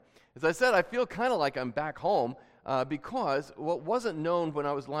As I said, I feel kind of like I'm back home because what wasn't known when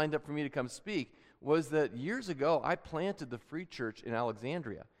I was lined up for me to come speak was that years ago I planted the Free Church in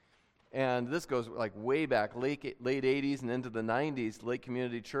Alexandria. And this goes like way back, late 80s and into the 90s, Lake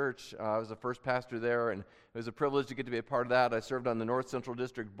Community Church. I was the first pastor there, and it was a privilege to get to be a part of that. I served on the North Central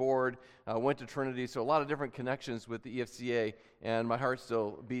District Board, went to Trinity, so a lot of different connections with the EFCA, and my heart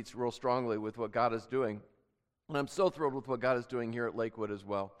still beats real strongly with what God is doing. And I'm so thrilled with what God is doing here at Lakewood as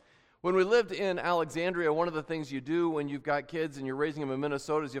well. When we lived in Alexandria, one of the things you do when you've got kids and you're raising them in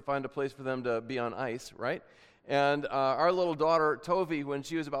Minnesota is you find a place for them to be on ice, right? And our little daughter, Tovi, when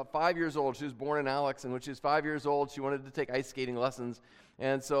she was about 5 years old, she was born in Alex, and when she was 5 years old, she wanted to take ice skating lessons.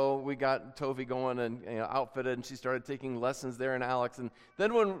 And so we got Tovi going and outfitted, and she started taking lessons there in Alex. And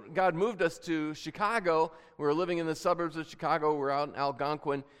then when God moved us to Chicago, we were living in the suburbs of Chicago. We were out in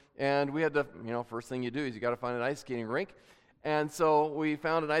Algonquin, and we had to, first thing you do is you got to find an ice skating rink. And so we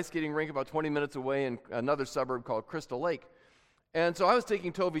found an ice skating rink about 20 minutes away in another suburb called Crystal Lake. And so I was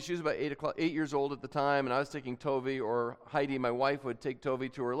taking Tovi. She was about 8 years old at the time, and I was taking Tovi, or Heidi, my wife, would take Tovi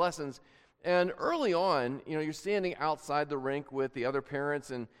to her lessons. And early on, you're standing outside the rink with the other parents,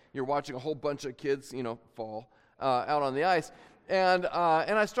 and you're watching a whole bunch of kids, fall out on the ice. And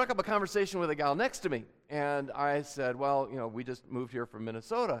I struck up a conversation with a gal next to me, and I said, well, we just moved here from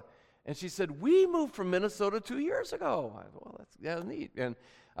Minnesota. And she said, we moved from Minnesota 2 years ago. I said, well, that's neat. And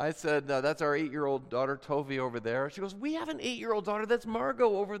I said, that's our 8-year-old daughter, Tovi, over there. She goes, we have an 8-year-old daughter. That's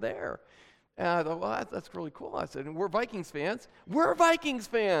Margot over there. And I thought, well, that's really cool. I said, and we're Vikings fans. We're Vikings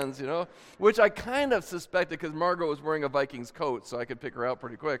fans, which I kind of suspected because Margot was wearing a Vikings coat, so I could pick her out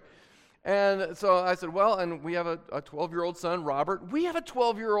pretty quick. And so I said, well, and we have a 12-year-old son, Robert. We have a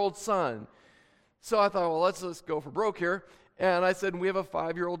 12-year-old son. So I thought, well, let's go for broke here. And I said, we have a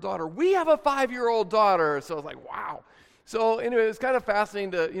 5-year-old daughter. We have a 5-year-old daughter. So I was like, wow. So anyway, it was kind of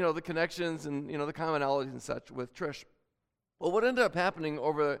fascinating to, the connections and, the commonalities and such with Trish. Well, what ended up happening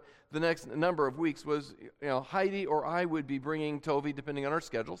over the next number of weeks was, Heidi or I would be bringing Tovi, depending on our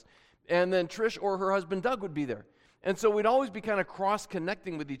schedules, and then Trish or her husband Doug would be there. And so we'd always be kind of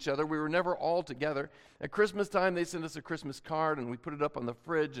cross-connecting with each other. We were never all together. At Christmas time, they sent us a Christmas card, and we put it up on the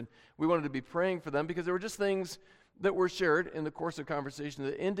fridge, and we wanted to be praying for them because there were just things that were shared in the course of conversation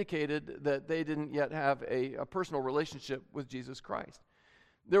that indicated that they didn't yet have a personal relationship with Jesus Christ.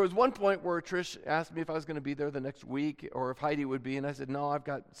 There was one point where Trish asked me if I was going to be there the next week or if Heidi would be, and I said, no, I've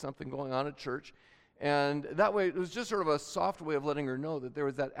got something going on at church. And that way, it was just sort of a soft way of letting her know that there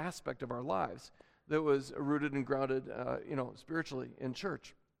was that aspect of our lives that was rooted and grounded, spiritually in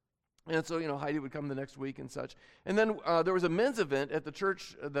church. And so, Heidi would come the next week and such. And then there was a men's event at the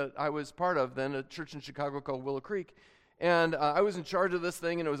church that I was part of then, a church in Chicago called Willow Creek. And I was in charge of this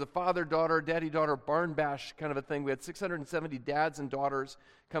thing, and it was a father-daughter, daddy-daughter barn bash kind of a thing. We had 670 dads and daughters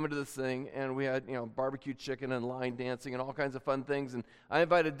coming to this thing, and we had, barbecue chicken and line dancing and all kinds of fun things. And I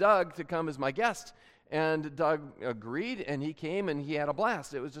invited Doug to come as my guest. And Doug agreed, and he came, and he had a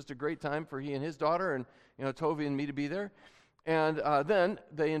blast. It was just a great time for he and his daughter and, Tovi and me to be there. And then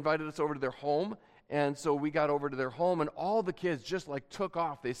they invited us over to their home, and so we got over to their home, and all the kids just took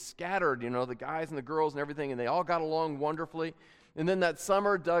off. They scattered, the guys and the girls and everything, and they all got along wonderfully. And then that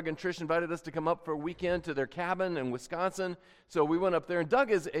summer, Doug and Trish invited us to come up for a weekend to their cabin in Wisconsin. So we went up there, and Doug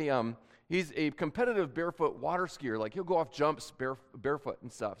is he's a competitive barefoot water skier. He'll go off jumps barefoot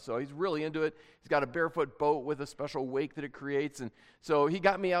and stuff. So he's really into it. He's got a barefoot boat with a special wake that it creates. And so he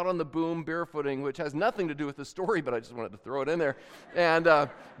got me out on the boom barefooting, which has nothing to do with the story, but I just wanted to throw it in there. And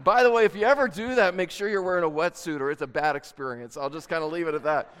by the way, if you ever do that, make sure you're wearing a wetsuit or it's a bad experience. I'll just kind of leave it at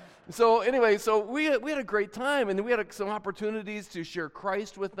that. So anyway, we had a great time, and we had some opportunities to share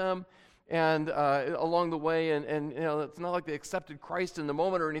Christ with them. And along the way, and it's not like they accepted Christ in the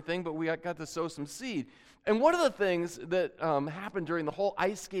moment or anything, but we got to sow some seed. And one of the things that happened during the whole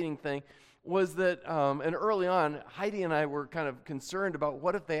ice skating thing was that, and early on, Heidi and I were kind of concerned about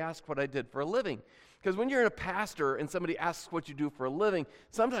what if they asked what I did for a living. Because when you're a pastor and somebody asks what you do for a living,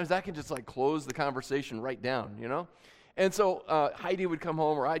 sometimes that can just close the conversation right down, And so Heidi would come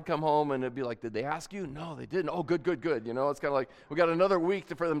home, or I'd come home, and it'd be like, did they ask you? No, they didn't. Oh, good. It's kind of like, we got another week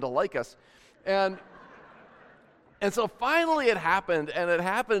for them to like us. And so finally it happened, and it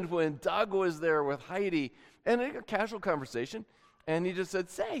happened when Doug was there with Heidi, and a casual conversation, and he just said,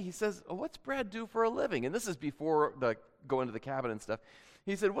 he says, oh, what's Brad do for a living? And this is before going to the cabin and stuff.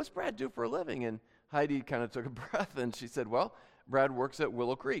 He said, what's Brad do for a living? And Heidi kind of took a breath, and she said, well, Brad works at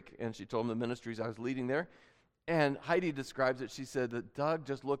Willow Creek. And she told him the ministries I was leading there. And Heidi describes it. She said that Doug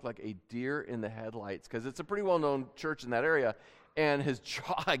just looked like a deer in the headlights, because it's a pretty well-known church in that area. And his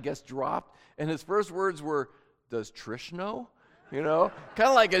jaw, I guess, dropped. And his first words were, does Trish know? Kind of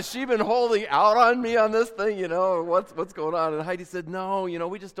like, has she been holding out on me on this thing, what's going on? And Heidi said, no,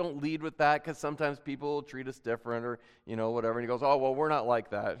 we just don't lead with that because sometimes people treat us different or, whatever. And he goes, oh, well, we're not like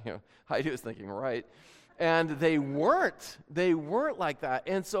that. Heidi was thinking, right. And they weren't like that.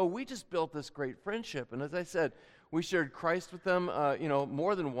 And so we just built this great friendship. And as I said, we shared Christ with them,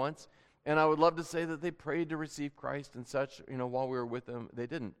 more than once. And I would love to say that they prayed to receive Christ and such, while we were with them. They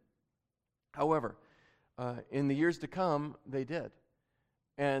didn't. However, in the years to come, they did.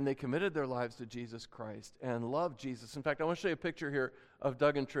 And they committed their lives to Jesus Christ and loved Jesus. In fact, I want to show you a picture here of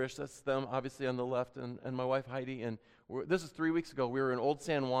Doug and Trish. That's them, obviously, on the left, and my wife, Heidi. And this is 3 weeks ago. We were in Old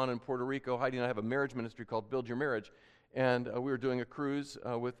San Juan in Puerto Rico. Heidi and I have a marriage ministry called Build Your Marriage. And we were doing a cruise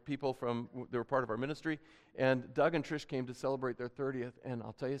with people they were part of our ministry. And Doug and Trish came to celebrate their 30th. And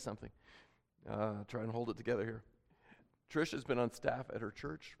I'll tell you something. Try and hold it together here. Trish has been on staff at her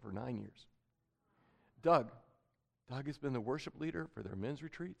church for 9 years. Doug has been the worship leader for their men's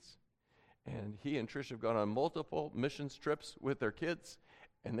retreats. And he and Trish have gone on multiple missions trips with their kids.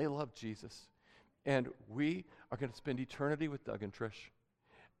 And they love Jesus. And we are going to spend eternity with Doug and Trish.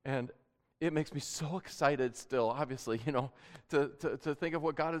 And it makes me so excited still, obviously, to think of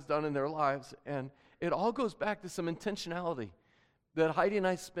what God has done in their lives. And it all goes back to some intentionality that Heidi and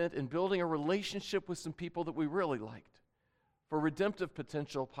I spent in building a relationship with some people that we really liked for redemptive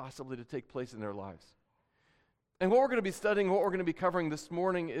potential possibly to take place in their lives. And what we're going to be studying, what we're going to be covering this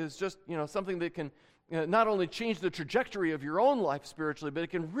morning is just, something that can not only change the trajectory of your own life spiritually, but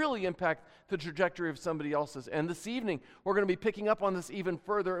it can really impact the trajectory of somebody else's. And this evening, we're going to be picking up on this even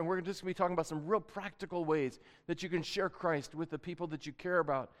further, and we're just going to be talking about some real practical ways that you can share Christ with the people that you care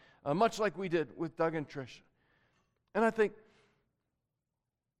about, much like we did with Doug and Trish. And I think,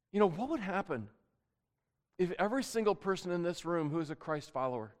 what would happen if every single person in this room who is a Christ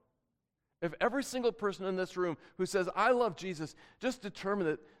follower, if every single person in this room who says, I love Jesus, just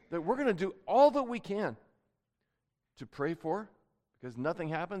determined that we're going to do all that we can to pray for, because nothing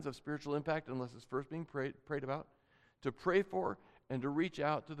happens of spiritual impact unless it's first being prayed about, to pray for and to reach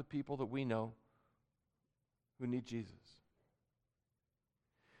out to the people that we know who need Jesus.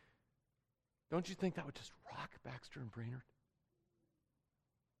 Don't you think that would just rock Baxter and Brainerd?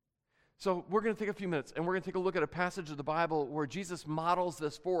 So we're going to take a few minutes, and we're going to take a look at a passage of the Bible where Jesus models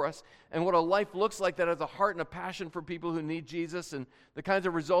this for us and what a life looks like that has a heart and a passion for people who need Jesus and the kinds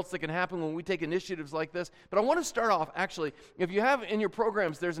of results that can happen when we take initiatives like this. But I want to start off, actually, if you have in your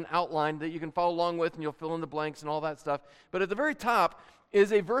programs, there's an outline that you can follow along with, and you'll fill in the blanks and all that stuff. But at the very top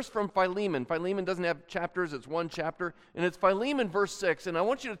is a verse from Philemon. Philemon doesn't have chapters, it's one chapter, and it's Philemon verse 6. And I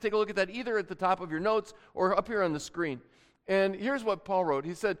want you to take a look at that either at the top of your notes or up here on the screen. And here's what Paul wrote.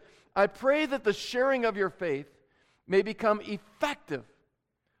 He said, I pray that the sharing of your faith may become effective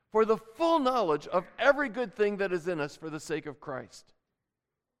for the full knowledge of every good thing that is in us for the sake of Christ.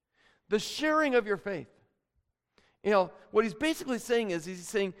 The sharing of your faith. What he's basically saying is, he's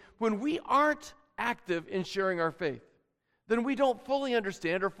saying, when we aren't active in sharing our faith, then we don't fully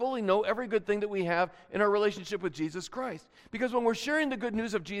understand or fully know every good thing that we have in our relationship with Jesus Christ. Because when we're sharing the good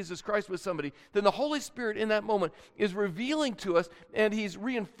news of Jesus Christ with somebody, then the Holy Spirit in that moment is revealing to us and he's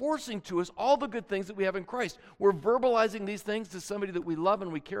reinforcing to us all the good things that we have in Christ. We're verbalizing these things to somebody that we love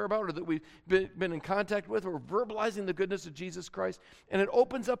and we care about or that we've been in contact with. We're verbalizing the goodness of Jesus Christ, and it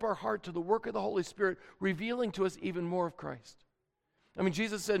opens up our heart to the work of the Holy Spirit, revealing to us even more of Christ.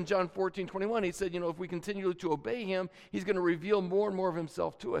 Jesus said in John 14:21, he said, if we continue to obey him, he's going to reveal more and more of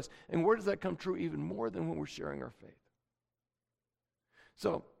himself to us. And where does that come true? Even more than when we're sharing our faith.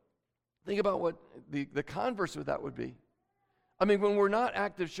 So, think about what the converse of that would be. When we're not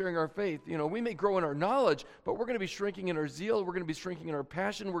active sharing our faith, we may grow in our knowledge, but we're going to be shrinking in our zeal, we're going to be shrinking in our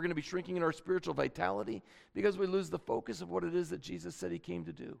passion, we're going to be shrinking in our spiritual vitality because we lose the focus of what it is that Jesus said he came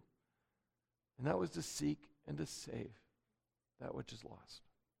to do. And that was to seek and to save that which is lost.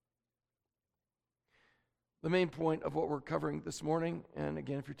 The main point of what we're covering this morning, and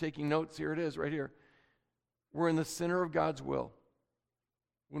again, if you're taking notes, here it is, right here. We're in the center of God's will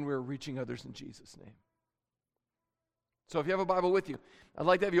when we're reaching others in Jesus' name. So if you have a Bible with you, I'd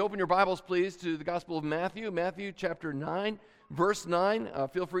like to have you open your Bibles, please, to the Gospel of Matthew, Matthew chapter 9, verse 9.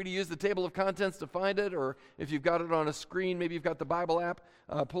 Feel free to use the table of contents to find it, or if you've got it on a screen, maybe you've got the Bible app,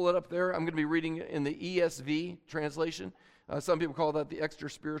 pull it up there. I'm going to be reading in the ESV translation. Some people call that the extra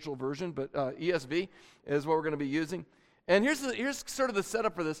spiritual version, but ESV is what we're going to be using. And here's sort of the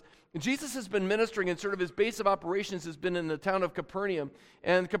setup for this. Jesus has been ministering, and sort of his base of operations has been in the town of Capernaum.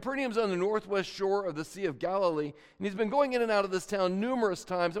 And Capernaum's on the northwest shore of the Sea of Galilee. And he's been going in and out of this town numerous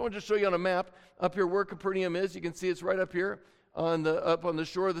times. I want to just show you on a map up here where Capernaum is. You can see it's right up here. up on the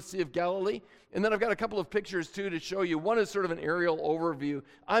shore of the Sea of Galilee. And then I've got a couple of pictures, too, to show you. One is sort of an aerial overview.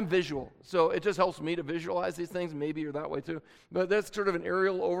 I'm visual, so it just helps me to visualize these things. Maybe you're that way, too. But that's sort of an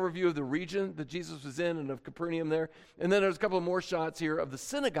aerial overview of the region that Jesus was in and of Capernaum there. And then there's a couple of more shots here of the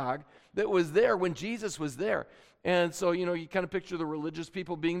synagogue that was there when Jesus was there. And so, you kind of picture the religious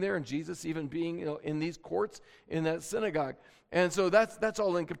people being there and Jesus even being, in these courts in that synagogue. And so that's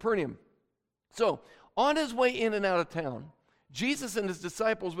all in Capernaum. So on his way in and out of town, Jesus and his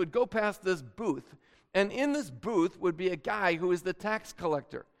disciples would go past this booth, and in this booth would be a guy who is the tax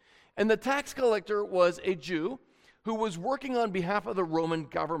collector. And the tax collector was a Jew who was working on behalf of the Roman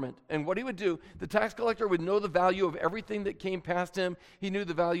government. And what he would do, the tax collector would know the value of everything that came past him. He knew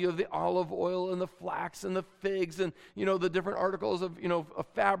the value of the olive oil and the flax and the figs and, the different articles of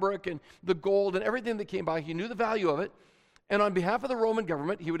fabric and the gold and everything that came by. He knew the value of it. And on behalf of the Roman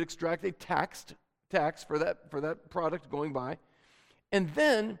government, he would extract a tax for that product going by. And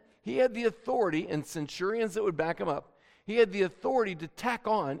then he had the authority, and centurions that would back him up, he had the authority to tack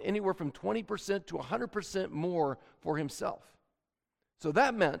on anywhere from 20% to 100% more for himself. So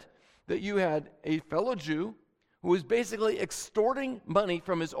that meant that you had a fellow Jew who was basically extorting money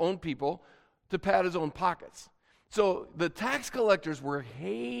from his own people to pad his own pockets. So the tax collectors were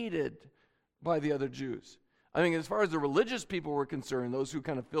hated by the other Jews. I mean, as far as the religious people were concerned, those who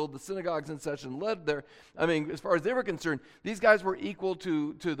kind of filled the synagogues and such and led there, I mean, as far as they were concerned, these guys were equal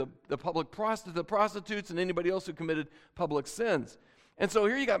to the public the prostitutes and anybody else who committed public sins. And so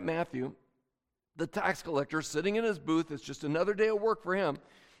here you got Matthew, the tax collector, sitting in his booth. It's just another day of work for him.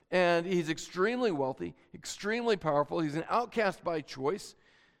 And he's extremely wealthy, extremely powerful. He's an outcast by choice.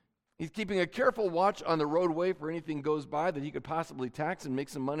 He's keeping a careful watch on the roadway for anything goes by that he could possibly tax and make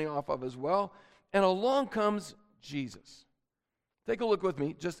some money off of as well. And along comes Jesus. Take a look with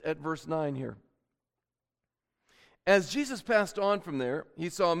me just at verse 9 here. As Jesus passed on from there, he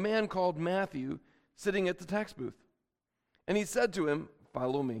saw a man called Matthew sitting at the tax booth. And he said to him,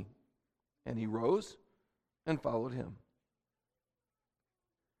 "Follow me." And he rose and followed him.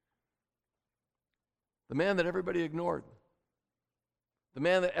 The man that everybody ignored. The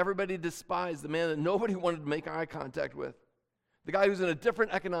man that everybody despised. The man that nobody wanted to make eye contact with. The guy who's in a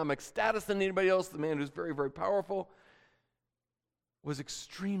different economic status than anybody else, the man who's very, very powerful, was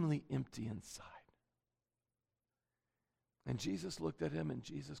extremely empty inside. And Jesus looked at him, and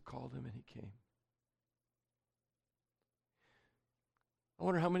Jesus called him, and he came. I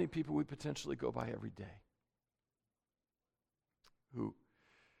wonder how many people we potentially go by every day who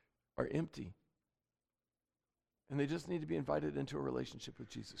are empty, and they just need to be invited into a relationship with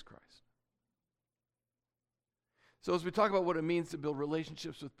Jesus Christ. So as we talk about what it means to build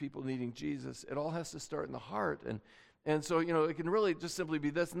relationships with people needing Jesus, it all has to start in the heart. And so, it can really just simply be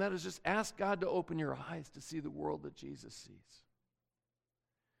this, and that is just ask God to open your eyes to see the world that Jesus sees.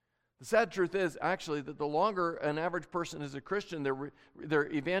 The sad truth is, actually, that the longer an average person is a Christian,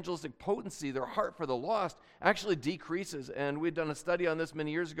 their evangelistic potency, their heart for the lost, actually decreases. And we'd done a study on this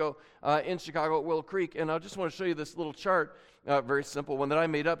many years ago in Chicago at Willow Creek. And I just want to show you this little chart, very simple one that I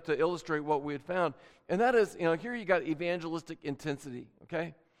made up to illustrate what we had found. And that is, here you got evangelistic intensity,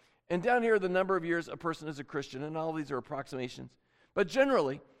 okay? And down here, the number of years a person is a Christian, and all these are approximations. But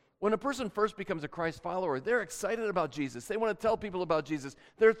generally, when a person first becomes a Christ follower, they're excited about Jesus. They want to tell people about Jesus.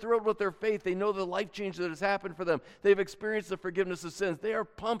 They're thrilled with their faith. They know the life change that has happened for them. They've experienced the forgiveness of sins. They are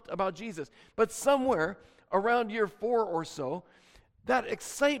pumped about Jesus. But somewhere around year 4 or so, that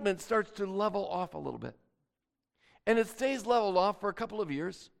excitement starts to level off a little bit. And it stays leveled off for a couple of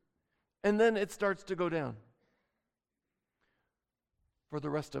years, and then it starts to go down for the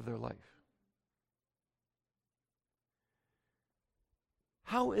rest of their life.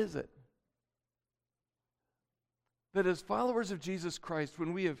 How is it that as followers of Jesus Christ,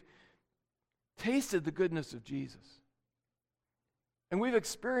 when we have tasted the goodness of Jesus, and we've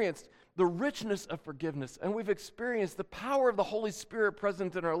experienced the richness of forgiveness, and we've experienced the power of the Holy Spirit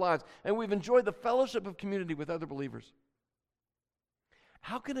present in our lives, and we've enjoyed the fellowship of community with other believers,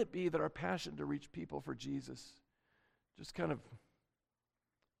 how can it be that our passion to reach people for Jesus just kind of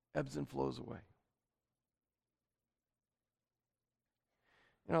ebbs and flows away?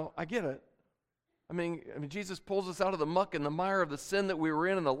 I get it. I mean, Jesus pulls us out of the muck and the mire of the sin that we were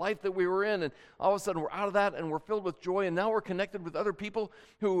in and the life that we were in, and all of a sudden we're out of that and we're filled with joy, and now we're connected with other people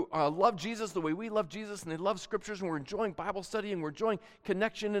who love Jesus the way we love Jesus, and they love Scriptures, and we're enjoying Bible study, and we're enjoying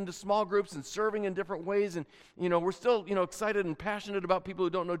connection into small groups and serving in different ways, and we're still excited and passionate about people who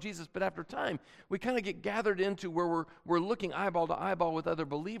don't know Jesus. But after time, we kind of get gathered into where we're looking eyeball to eyeball with other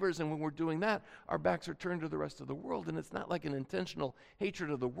believers, and when we're doing that, our backs are turned to the rest of the world, and it's not like an intentional hatred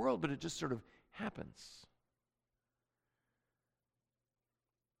of the world, but it just sort of happens.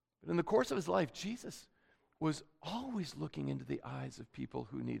 But in the course of his life, Jesus was always looking into the eyes of people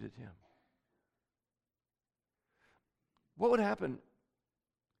who needed him. What would happen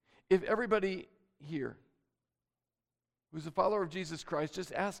if everybody here who's a follower of Jesus Christ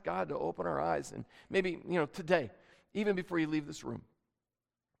just asked God to open our eyes, and maybe, today, even before you leave this room,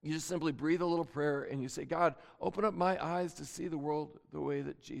 you just simply breathe a little prayer and you say, God, open up my eyes to see the world the way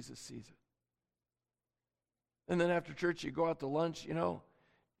that Jesus sees it. And then after church, you go out to lunch,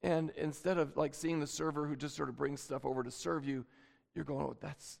 and instead of like seeing the server who just sort of brings stuff over to serve you, you're going, oh,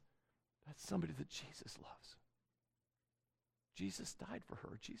 that's somebody that Jesus loves. Jesus died for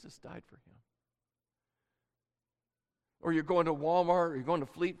her. Jesus died for him. Or you're going to Walmart, or you're going to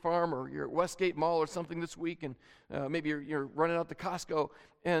Fleet Farm, or you're at Westgate Mall or something this week, and maybe you're running out to Costco,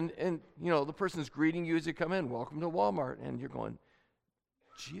 and the person's greeting you as you come in, welcome to Walmart, and you're going,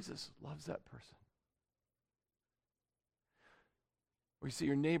 Jesus loves that person. Or you see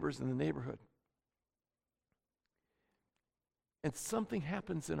your neighbors in the neighborhood, and something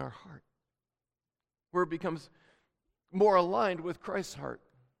happens in our heart where it becomes more aligned with Christ's heart.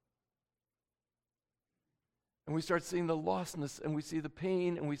 And we start seeing the lostness, and we see the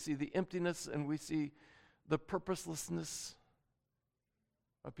pain, and we see the emptiness, and we see the purposelessness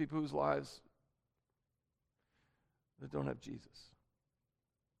of people whose lives that don't have Jesus.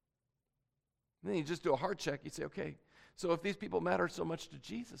 And then you just do a heart check. You say, okay, so if these people matter so much to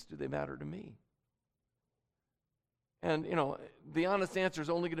Jesus, do they matter to me? And, the honest answer is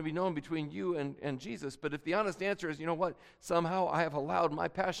only going to be known between you and Jesus. But if the honest answer is, somehow I have allowed my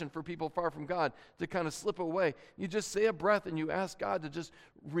passion for people far from God to kind of slip away, you just say a breath and you ask God to just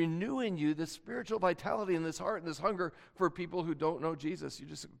renew in you this spiritual vitality and this heart and this hunger for people who don't know Jesus. You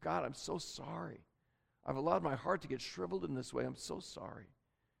just say, God, I'm so sorry. I've allowed my heart to get shriveled in this way. I'm so sorry.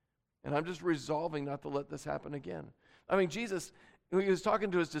 And I'm just resolving not to let this happen again. I mean, Jesus, he was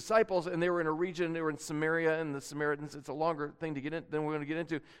talking to his disciples, and they were in a region, they were in Samaria, and the Samaritans, it's a longer thing to get in than we're going to get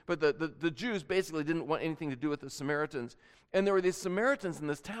into, but the Jews basically didn't want anything to do with the Samaritans. And there were these Samaritans in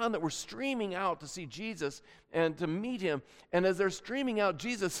this town that were streaming out to see Jesus and to meet him. And as they're streaming out,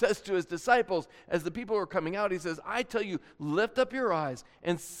 Jesus says to his disciples, as the people are coming out, he says, I tell you, lift up your eyes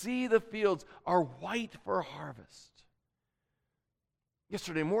and see the fields are white for harvest.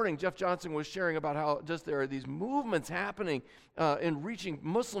 Yesterday morning, Jeff Johnson was sharing about how just there are these movements happening in reaching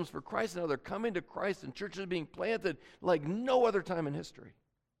Muslims for Christ, and how they're coming to Christ, and churches being planted like no other time in history.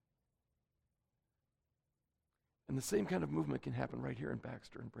 And the same kind of movement can happen right here in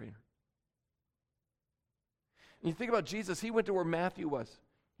Baxter and Brainerd. And you think about Jesus, he went to where Matthew was.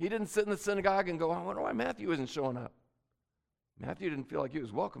 He didn't sit in the synagogue and go, I wonder why Matthew isn't showing up. Matthew didn't feel like he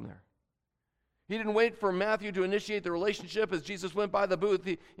was welcome there. He didn't wait for Matthew to initiate the relationship as Jesus went by the booth.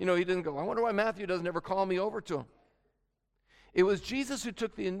 He didn't go, I wonder why Matthew doesn't ever call me over to him. It was Jesus who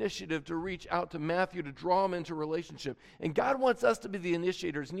took the initiative to reach out to Matthew to draw him into relationship. And God wants us to be the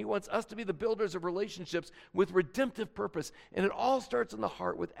initiators, and he wants us to be the builders of relationships with redemptive purpose. And it all starts in the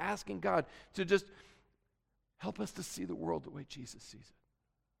heart with asking God to just help us to see the world the way Jesus sees it.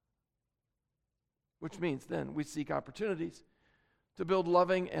 Which means then we seek opportunities to build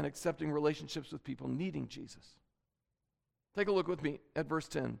loving and accepting relationships with people needing Jesus. Take a look with me at verse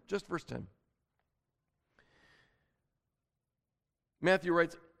 10, just verse 10. Matthew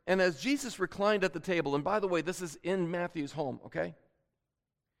writes, and as Jesus reclined at the table, and by the way, this is in Matthew's home, okay?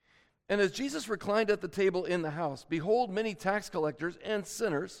 And as Jesus reclined at the table in the house, behold, many tax collectors and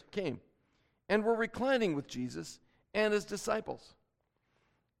sinners came and were reclining with Jesus and his disciples.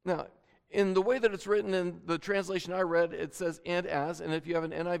 Now, in the way that it's written in the translation I read, it says and as, and if you have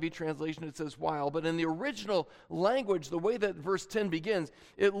an NIV translation, it says while. But in the original language, the way that verse 10 begins,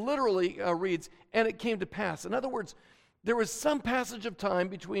 it literally reads, and it came to pass. In other words, there was some passage of time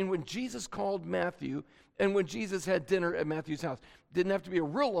between when Jesus called Matthew and when Jesus had dinner at Matthew's house. Didn't have to be a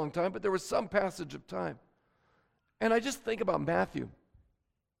real long time, but there was some passage of time. And I just think about Matthew.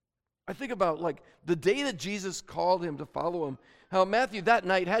 I think about like the day that Jesus called him to follow him, how Matthew that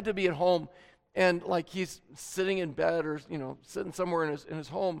night had to be at home, and like he's sitting in bed or sitting somewhere in his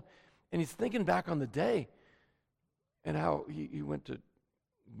home, and he's thinking back on the day and how he went to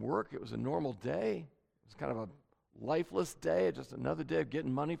work. It was a normal day. It was kind of a lifeless day, just another day of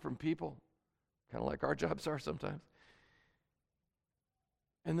getting money from people, kind of like our jobs are sometimes.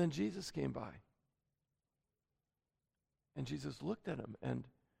 And then Jesus came by, and Jesus looked at him, and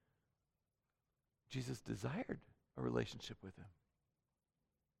Jesus desired a relationship with him.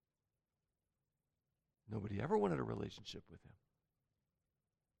 Nobody ever wanted a relationship with him.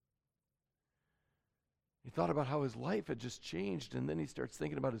 He thought about how his life had just changed, and then he starts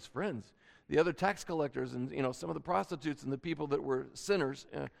thinking about his friends, the other tax collectors, and some of the prostitutes and the people that were sinners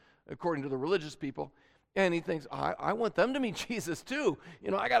according to the religious people. And he thinks, I want them to meet Jesus too.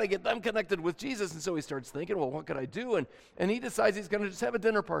 I got to get them connected with Jesus. And so he starts thinking, well, what could I do? And he decides he's going to just have a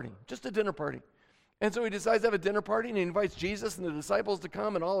dinner party, just a dinner party. And so he decides to have a dinner party, and he invites Jesus and the disciples to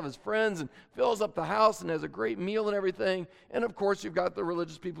come and all of his friends, and fills up the house and has a great meal and everything. And of course, you've got the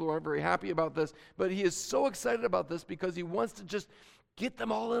religious people who aren't very happy about this, but he is so excited about this because he wants to just get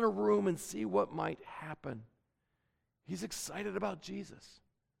them all in a room and see what might happen. He's excited about Jesus.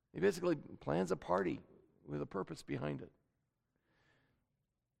 He basically plans a party with a purpose behind it.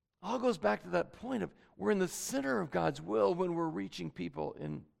 All goes back to that point of we're in the center of God's will when we're reaching people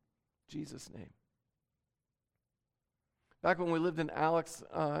in Jesus' name. Back when we lived in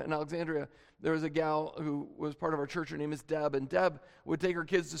Alexandria, there was a gal who was part of our church. Her name is Deb, and Deb would take her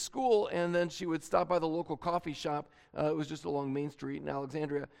kids to school, and then she would stop by the local coffee shop. It was just along Main Street in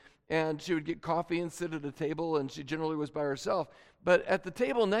Alexandria, and she would get coffee and sit at a table, and she generally was by herself. But at the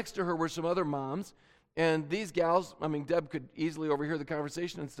table next to her were some other moms, and these gals, Deb could easily overhear the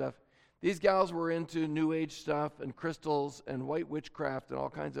conversation and stuff. These gals were into New Age stuff and crystals and white witchcraft and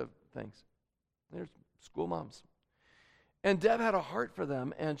all kinds of things. There's school moms. And Deb had a heart for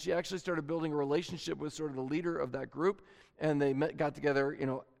them, and she actually started building a relationship with sort of the leader of that group, and they got together,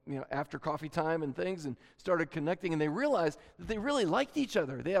 after coffee time and things, and started connecting, and they realized that they really liked each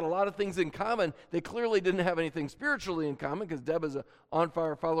other. They had a lot of things in common. They clearly didn't have anything spiritually in common, because Deb is an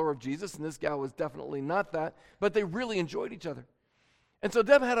on-fire follower of Jesus, and this gal was definitely not that, but they really enjoyed each other. And so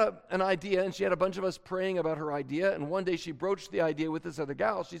Deb had an idea, and she had a bunch of us praying about her idea, and one day she broached the idea with this other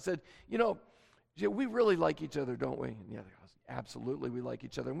gal. She said, we really like each other, don't we? And the other guy was, absolutely, we like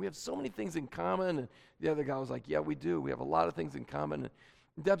each other. And we have so many things in common. And the other guy was like, yeah, we do. We have a lot of things in common.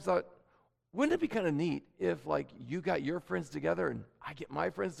 And Deb thought, wouldn't it be kind of neat if, you got your friends together and I get my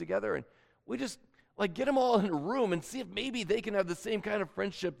friends together and we just, get them all in a room and see if maybe they can have the same kind of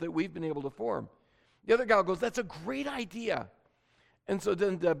friendship that we've been able to form. The other guy goes, that's a great idea. And so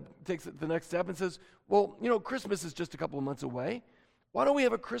then Deb takes it the next step and says, well, Christmas is just a couple of months away. Why don't we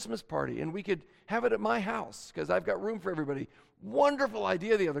have a Christmas party, and we could have it at my house because I've got room for everybody. Wonderful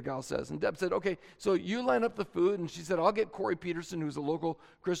idea, the other gal says. And Deb said, okay, so you line up the food. And she said, I'll get Corey Peterson, who's a local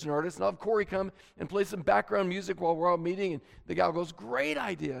Christian artist, and I'll have Corey come and play some background music while we're all meeting. And the gal goes, great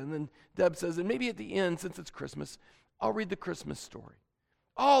idea. And then Deb says, and maybe at the end, since it's Christmas, I'll read the Christmas story.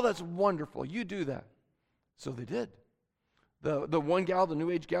 Oh, that's wonderful. You do that. So they did. The one gal, the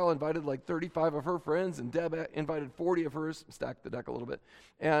New Age gal, invited 35 of her friends, and Deb invited 40 of hers, stacked the deck a little bit.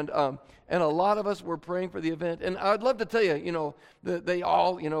 And a lot of us were praying for the event. And I'd love to tell you, that they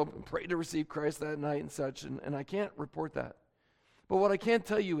all, prayed to receive Christ that night and such, and I can't report that. But what I can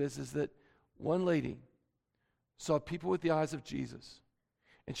tell you is that one lady saw people with the eyes of Jesus,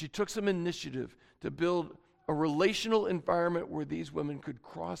 and she took some initiative to build a relational environment where these women could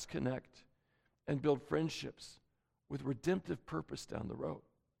cross-connect and build friendships with redemptive purpose down the road.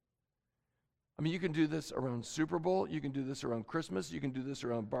 You can do this around Super Bowl. You can do this around Christmas. You can do this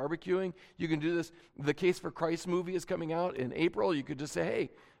around barbecuing. You can do this. The Case for Christ movie is coming out in April. You could just say, hey,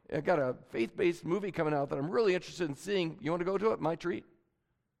 I got a faith-based movie coming out that I'm really interested in seeing. You want to go to it? My treat.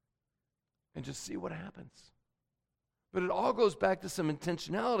 And just see what happens. But it all goes back to some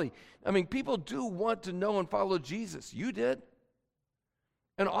intentionality. People do want to know and follow Jesus. You did.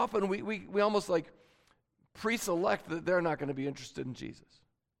 And often we almost pre-select that they're not going to be interested in Jesus.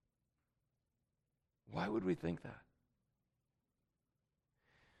 Why would we think that?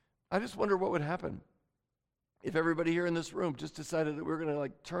 I just wonder what would happen if everybody here in this room just decided that we're going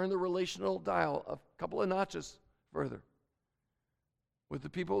to turn the relational dial a couple of notches further with the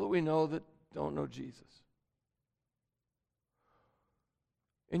people that we know that don't know Jesus.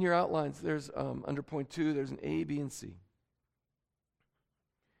 In your outlines, there's under point 2, there's an A, B, and C.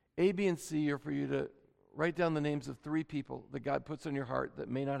 A, B, and C are for you to write down the names of 3 people that God puts on your heart that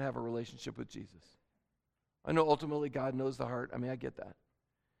may not have a relationship with Jesus. I know ultimately God knows the heart. I get that.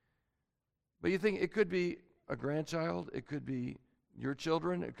 But you think it could be a grandchild. It could be your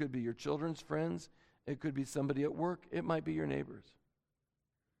children. It could be your children's friends. It could be somebody at work. It might be your neighbors.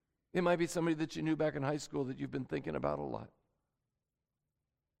 It might be somebody that you knew back in high school that you've been thinking about a lot.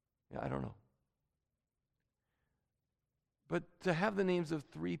 I don't know. But to have the names of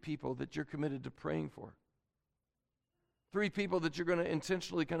 3 people that you're committed to praying for. 3 people that you're going to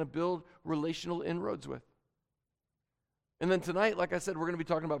intentionally kind of build relational inroads with. And then tonight, like I said, we're going to be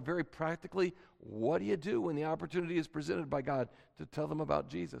talking about very practically, what do you do when the opportunity is presented by God to tell them about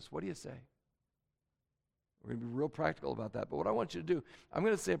Jesus? What do you say? We're going to be real practical about that. But what I want you to do, I'm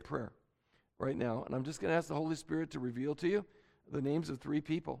going to say a prayer right now, and I'm just going to ask the Holy Spirit to reveal to you the names of 3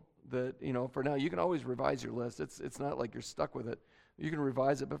 people that, for now, you can always revise your list. It's not like you're stuck with it. You can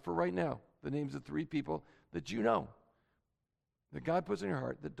revise it, but for right now, the names of 3 people that you know, that God puts in your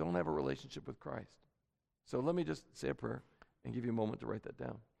heart that don't have a relationship with Christ. So let me just say a prayer and give you a moment to write that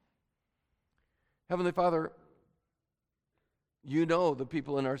down. Heavenly Father, you know the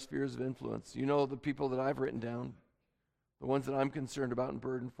people in our spheres of influence. You know the people that I've written down, the ones that I'm concerned about and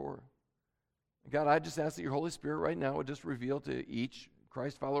burdened for. God, I just ask that your Holy Spirit right now would just reveal to each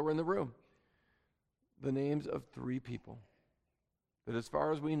Christ follower in the room the names of 3 people that, as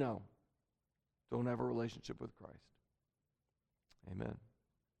far as we know, don't have a relationship with Christ. Amen.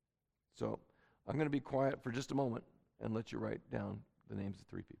 So I'm going to be quiet for just a moment and let you write down the names of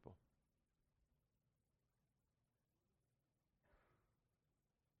 3 people.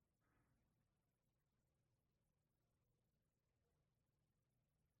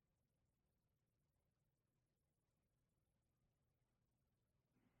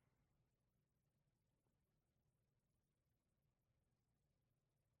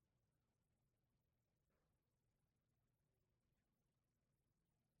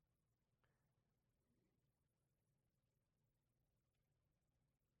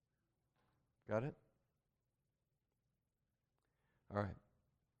 Got it? All right.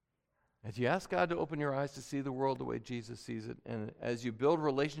 As you ask God to open your eyes to see the world the way Jesus sees it, and as you build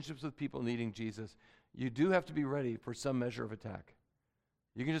relationships with people needing Jesus, you do have to be ready for some measure of attack.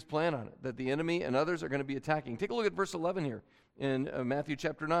 You can just plan on it, that the enemy and others are going to be attacking. Take a look at verse 11 here in Matthew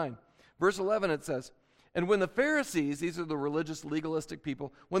chapter 9. Verse 11, it says, "And when the Pharisees," these are the religious legalistic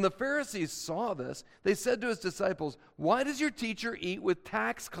people, "when the Pharisees saw this, they said to his disciples, 'Why does your teacher eat with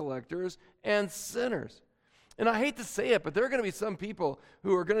tax collectors and sinners?'" And I hate to say it, but there are going to be some people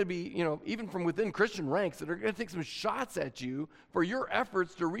who are going to be, even from within Christian ranks, that are going to take some shots at you for your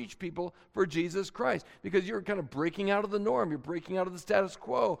efforts to reach people for Jesus Christ, because you're kind of breaking out of the norm, you're breaking out of the status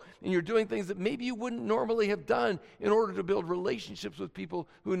quo, and you're doing things that maybe you wouldn't normally have done in order to build relationships with people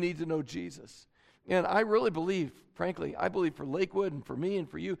who need to know Jesus. And I really believe, frankly, I believe for Lakewood and for me and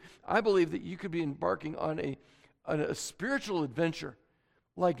for you, I believe that you could be embarking on a spiritual adventure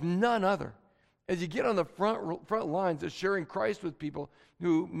like none other, as you get on the front lines of sharing Christ with people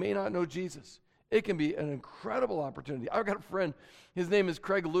who may not know Jesus. It can be an incredible opportunity. I've got a friend, his name is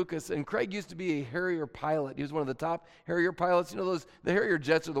Craig Lucas, and Craig used to be a Harrier pilot. He was one of the top Harrier pilots. The Harrier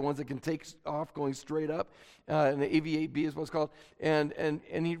jets are the ones that can take off going straight up, and the AV-8B is what it's called, and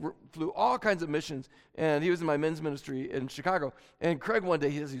he flew all kinds of missions, and he was in my men's ministry in Chicago, and Craig one day,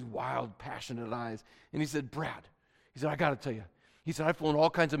 he has these wild, passionate eyes, and he said, "Brad," he said, "I got to tell you," he said, "I've flown all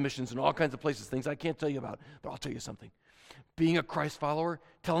kinds of missions and all kinds of places, things I can't tell you about, but I'll tell you something. Being a Christ follower,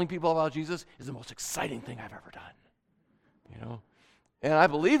 telling people about Jesus is the most exciting thing I've ever done." And I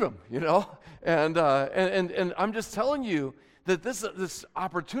believe him, and I'm just telling you that this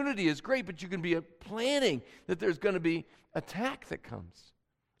opportunity is great, but you can be planning that there's going to be attack that comes.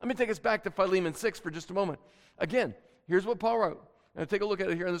 Let me take us back to Philemon 6 for just a moment. Again, here's what Paul wrote. And take a look at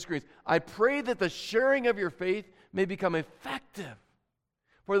it here on the screens. "I pray that the sharing of your faith may become effective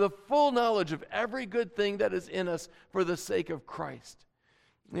for the full knowledge of every good thing that is in us for the sake of Christ."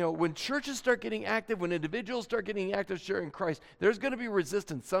 When churches start getting active, when individuals start getting active sharing Christ, there's going to be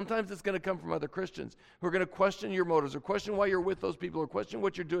resistance. Sometimes it's going to come from other Christians who are going to question your motives or question why you're with those people or question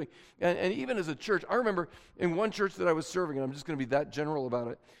what you're doing. And even as a church, I remember in one church that I was serving, and I'm just going to be that general about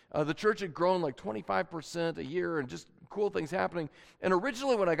it, the church had grown like 25% a year and just cool things happening. And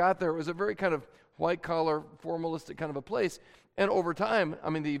originally when I got there, it was a very kind of white-collar, formalistic kind of a place. And over time,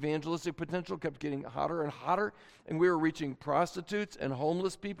 the evangelistic potential kept getting hotter and hotter, and we were reaching prostitutes and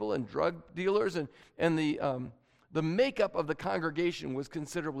homeless people and drug dealers, and the makeup of the congregation was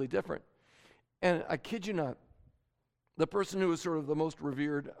considerably different. And I kid you not, the person who was sort of the most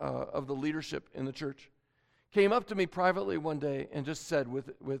revered of the leadership in the church came up to me privately one day and just said with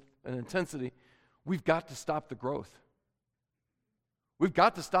an intensity, "We've got to stop the growth. We've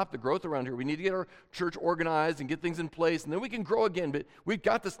got to stop the growth around here. We need to get our church organized and get things in place, and then we can grow again, but we've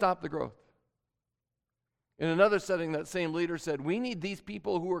got to stop the growth." In another setting, that same leader said, "We need these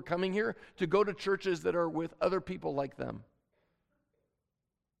people who are coming here to go to churches that are with other people like them."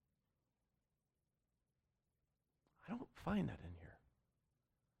 I don't find that in here.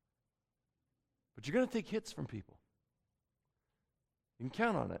 But you're going to take hits from people. You can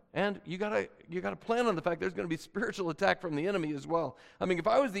count on it. And you gotta plan on the fact there's going to be spiritual attack from the enemy as well. If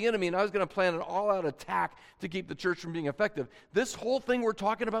I was the enemy and I was going to plan an all-out attack to keep the church from being effective, this whole thing we're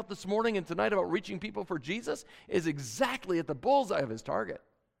talking about this morning and tonight about reaching people for Jesus is exactly at the bullseye of his target.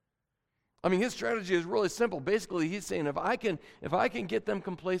 I mean, his strategy is really simple. Basically, he's saying, if I can get them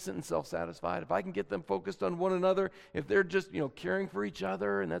complacent and self-satisfied, if I can get them focused on one another, if they're just, caring for each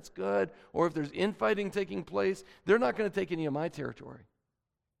other, and that's good, or if there's infighting taking place, they're not going to take any of my territory.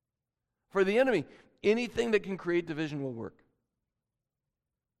 For the enemy, anything that can create division will work.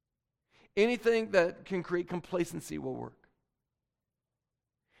 Anything that can create complacency will work.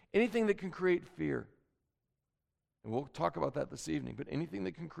 Anything that can create fear, and we'll talk about that this evening, but anything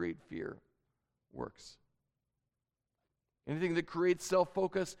that can create fear works. Anything that creates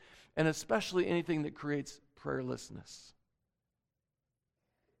self-focus, and especially anything that creates prayerlessness,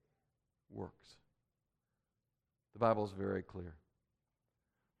 works. The Bible is very clear.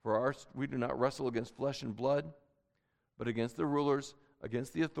 We do not wrestle against flesh and blood, but against the rulers,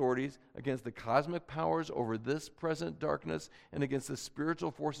 against the authorities, against the cosmic powers over this present darkness, and against the spiritual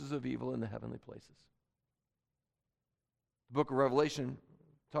forces of evil in the heavenly places. The book of Revelation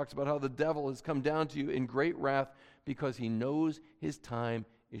talks about how the devil has come down to you in great wrath because he knows his time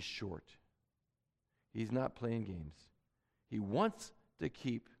is short. He's not playing games. He wants to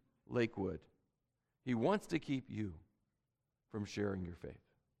keep Lakewood. He wants to keep you from sharing your faith.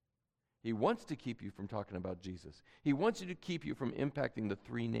 He wants to keep you from talking about Jesus. He wants you to keep you from impacting the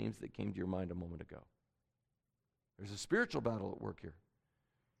three names that came to your mind a moment ago. There's a spiritual battle at work here.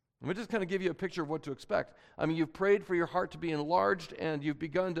 Let me just kind of give you a picture of what to expect. I mean, you've prayed for your heart to be enlarged, and you've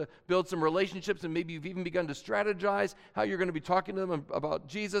begun to build some relationships, and maybe you've even begun to strategize how you're going to be talking to them about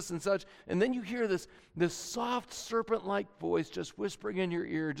Jesus and such. And then you hear this soft serpent-like voice just whispering in your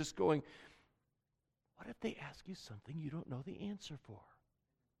ear, just going, what if they ask you something you don't know the answer for?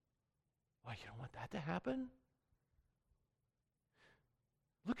 Well, you don't want that to happen?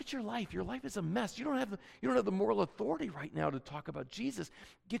 Look at your life. Your life is a mess. You don't have the moral authority right now to talk about Jesus.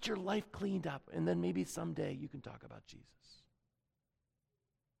 Get your life cleaned up, and then maybe someday you can talk about Jesus.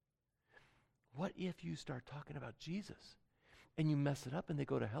 What if you start talking about Jesus and you mess it up and they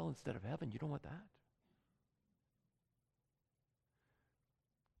go to hell instead of heaven? You don't want that.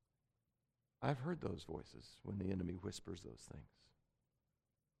 I've heard those voices when the enemy whispers those things.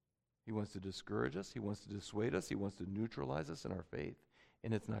 He wants to discourage us. He wants to dissuade us. He wants to neutralize us in our faith.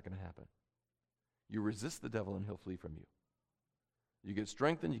 And it's not going to happen. You resist the devil and he'll flee from you. You get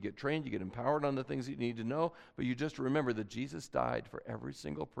strengthened, you get trained, you get empowered on the things that you need to know, but you just remember that Jesus died for every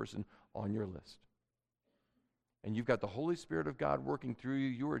single person on your list. And you've got the Holy Spirit of God working through you.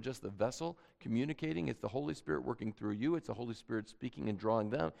 You are just the vessel communicating. It's the Holy Spirit working through you. It's the Holy Spirit speaking and drawing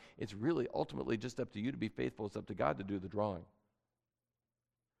them. It's really ultimately just up to you to be faithful. It's up to God to do the drawing.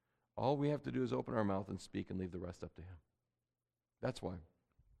 All we have to do is open our mouth and speak and leave the rest up to him. That's why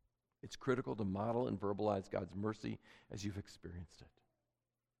it's critical to model and verbalize God's mercy as you've experienced it.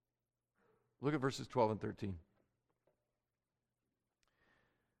 Look at verses 12 and 13.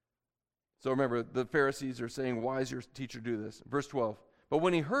 So remember, the Pharisees are saying, why does your teacher do this? Verse 12. But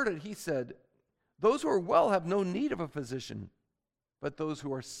when he heard it, he said, those who are well have no need of a physician, but those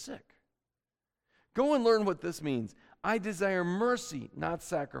who are sick. Go and learn what this means. I desire mercy, not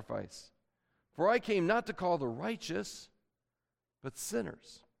sacrifice. For I came not to call the righteous, but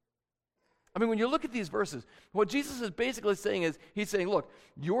sinners. I mean, when you look at these verses, what Jesus is basically saying is, he's saying, look,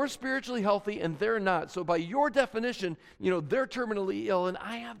 you're spiritually healthy and they're not. So by your definition, they're terminally ill and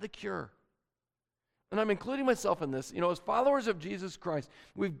I have the cure. And I'm including myself in this. As followers of Jesus Christ,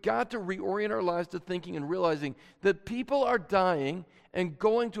 we've got to reorient our lives to thinking and realizing that people are dying and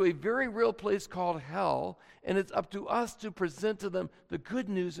going to a very real place called hell, and it's up to us to present to them the good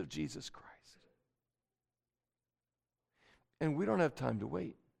news of Jesus Christ. And we don't have time to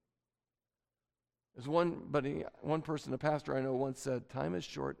wait. As one person, a pastor I know once said, time is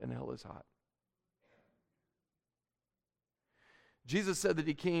short and hell is hot. Jesus said that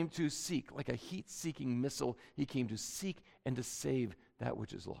he came to seek, like a heat-seeking missile, he came to seek and to save that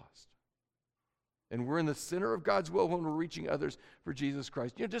which is lost. And we're in the center of God's will when we're reaching others for Jesus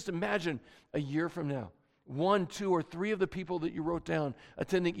Christ. Just imagine a year from now, 1, 2, or 3 of the people that you wrote down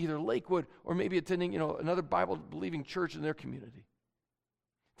attending either Lakewood or maybe attending, another Bible-believing church in their community.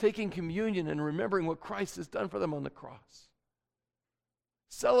 Taking communion and remembering what Christ has done for them on the cross.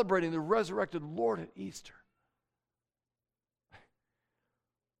 Celebrating the resurrected Lord at Easter.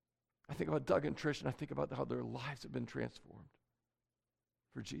 I think about Doug and Trish, and I think about how their lives have been transformed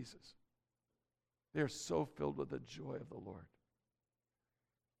for Jesus. They are so filled with the joy of the Lord.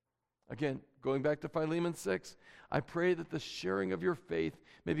 Again, going back to Philemon 6, I pray that the sharing of your faith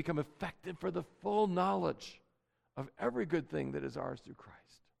may become effective for the full knowledge of every good thing that is ours through Christ.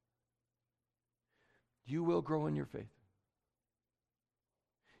 You will grow in your faith.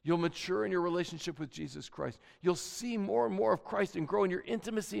 You'll mature in your relationship with Jesus Christ. You'll see more and more of Christ and grow in your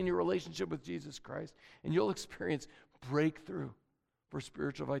intimacy in your relationship with Jesus Christ. And you'll experience breakthrough for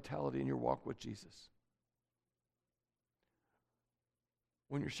spiritual vitality in your walk with Jesus.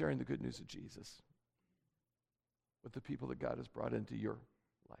 When you're sharing the good news of Jesus with the people that God has brought into your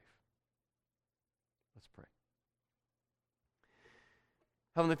life. Let's pray.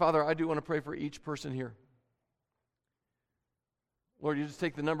 Heavenly Father, I do want to pray for each person here. Lord, you just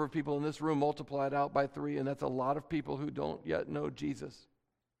take the number of people in this room, multiply it out by 3, and that's a lot of people who don't yet know Jesus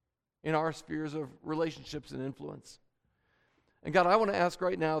in our spheres of relationships and influence. And God, I want to ask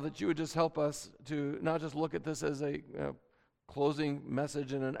right now that you would just help us to not just look at this as a closing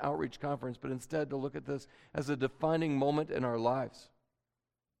message in an outreach conference, but instead to look at this as a defining moment in our lives.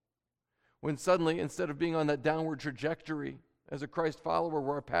 When suddenly, instead of being on that downward trajectory as a Christ follower,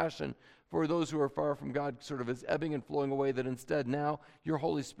 where our passion for those who are far from God sort of is ebbing and flowing away, that instead now your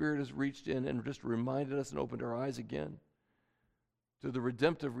Holy Spirit has reached in and just reminded us and opened our eyes again to the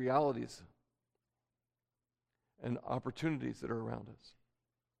redemptive realities and opportunities that are around us.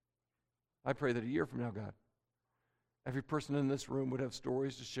 I pray that a year from now, God, every person in this room would have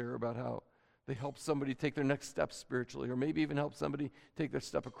stories to share about how they helped somebody take their next step spiritually, or maybe even help somebody take their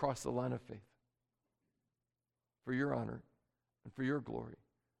step across the line of faith for your honor and for your glory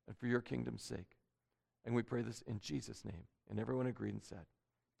and for your kingdom's sake. And we pray this in Jesus' name. And everyone agreed and said,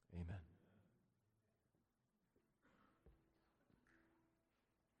 amen.